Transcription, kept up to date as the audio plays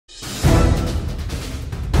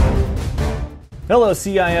Hello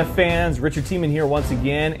CIF fans, Richard Tiemann here once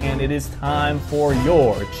again, and it is time for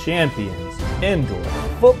your Champions Indoor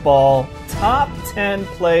Football Top 10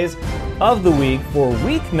 Plays of the Week for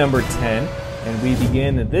week number 10. And we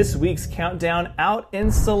begin this week's countdown out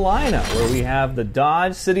in Salina, where we have the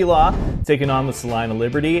Dodge City Law taking on the Salina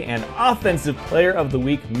Liberty, and Offensive Player of the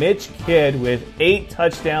Week, Mitch Kidd, with 8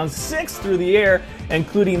 touchdowns, 6 through the air,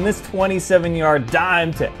 including this 27-yard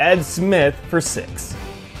dime to Ed Smith for 6.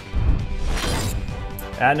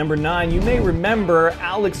 At number 9, you may remember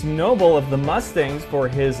Alex Noble of the Mustangs for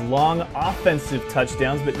his long offensive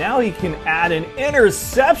touchdowns, but now he can add an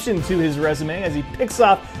interception to his resume as he picks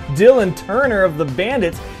off Dylan Turner of the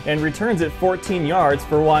Bandits and returns it 14 yards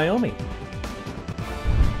for Wyoming.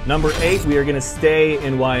 Number 8, we are going to stay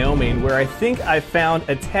in Wyoming, where I think I found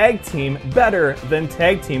a tag team better than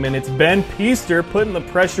tag team, and it's Ben Peaster putting the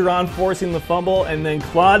pressure on, forcing the fumble, and then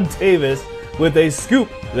Claude Davis with a scoop.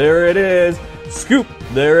 There it is. Scoop,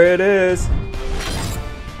 there it is.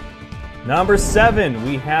 Number 7,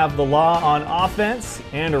 we have the Law on offense,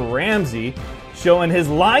 and Ramsey showing his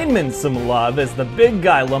linemen some love as the big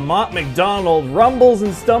guy Lamont McDonald rumbles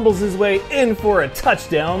and stumbles his way in for a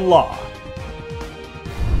touchdown. Law.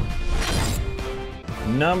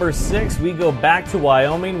 Number 6, we go back to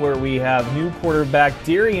Wyoming, where we have new quarterback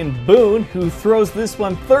Darian Boone, who throws this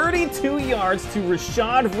one 32 yards to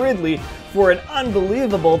Rashad Ridley for an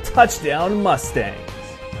unbelievable touchdown. Mustangs.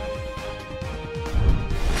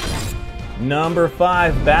 Number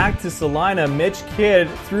 5, back to Salina, Mitch Kidd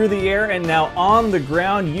through the air and now on the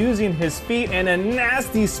ground using his feet and a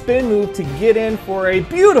nasty spin move to get in for a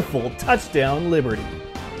beautiful touchdown. Liberty.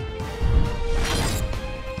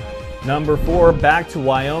 Number 4, back to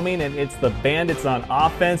Wyoming, and it's the Bandits on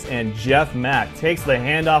offense, and Jeff Mack takes the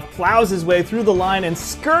handoff, plows his way through the line, and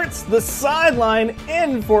skirts the sideline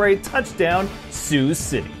in for a touchdown. Sioux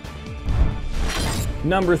City.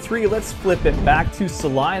 Number 3, let's flip it back to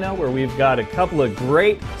Salina, where we've got a couple of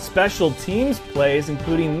great special teams plays,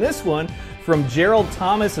 including this one from Gerald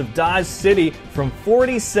Thomas of Dodge City from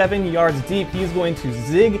 47 yards deep. He's going to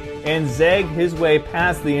zig and zag his way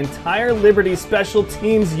past the entire Liberty special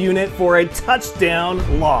teams unit for a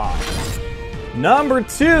touchdown. Law. Number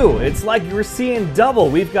 2, it's like you're seeing double.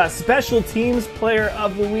 We've got special teams player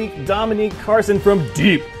of the week, Dominique Carson, from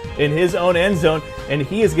deep in his own end zone, and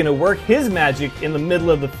he is going to work his magic in the middle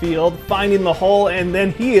of the field, finding the hole, and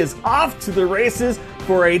then he is off to the races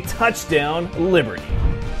for a touchdown. Liberty.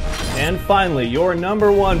 And finally, your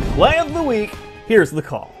number 1 play of the week. Here's the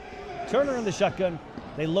call. Turner in the shotgun.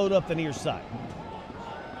 They load up the near side.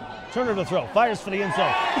 Turner to throw. Fires for the end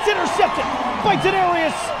zone. It's intercepted by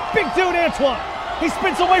Denarius. Big dude Antoine. He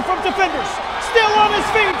spins away from defenders. Still on his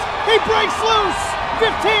feet. He breaks loose.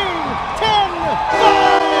 15, 10,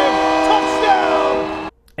 5. Touchdown.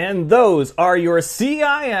 And those are your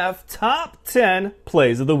CIF Top 10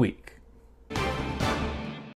 Plays of the Week.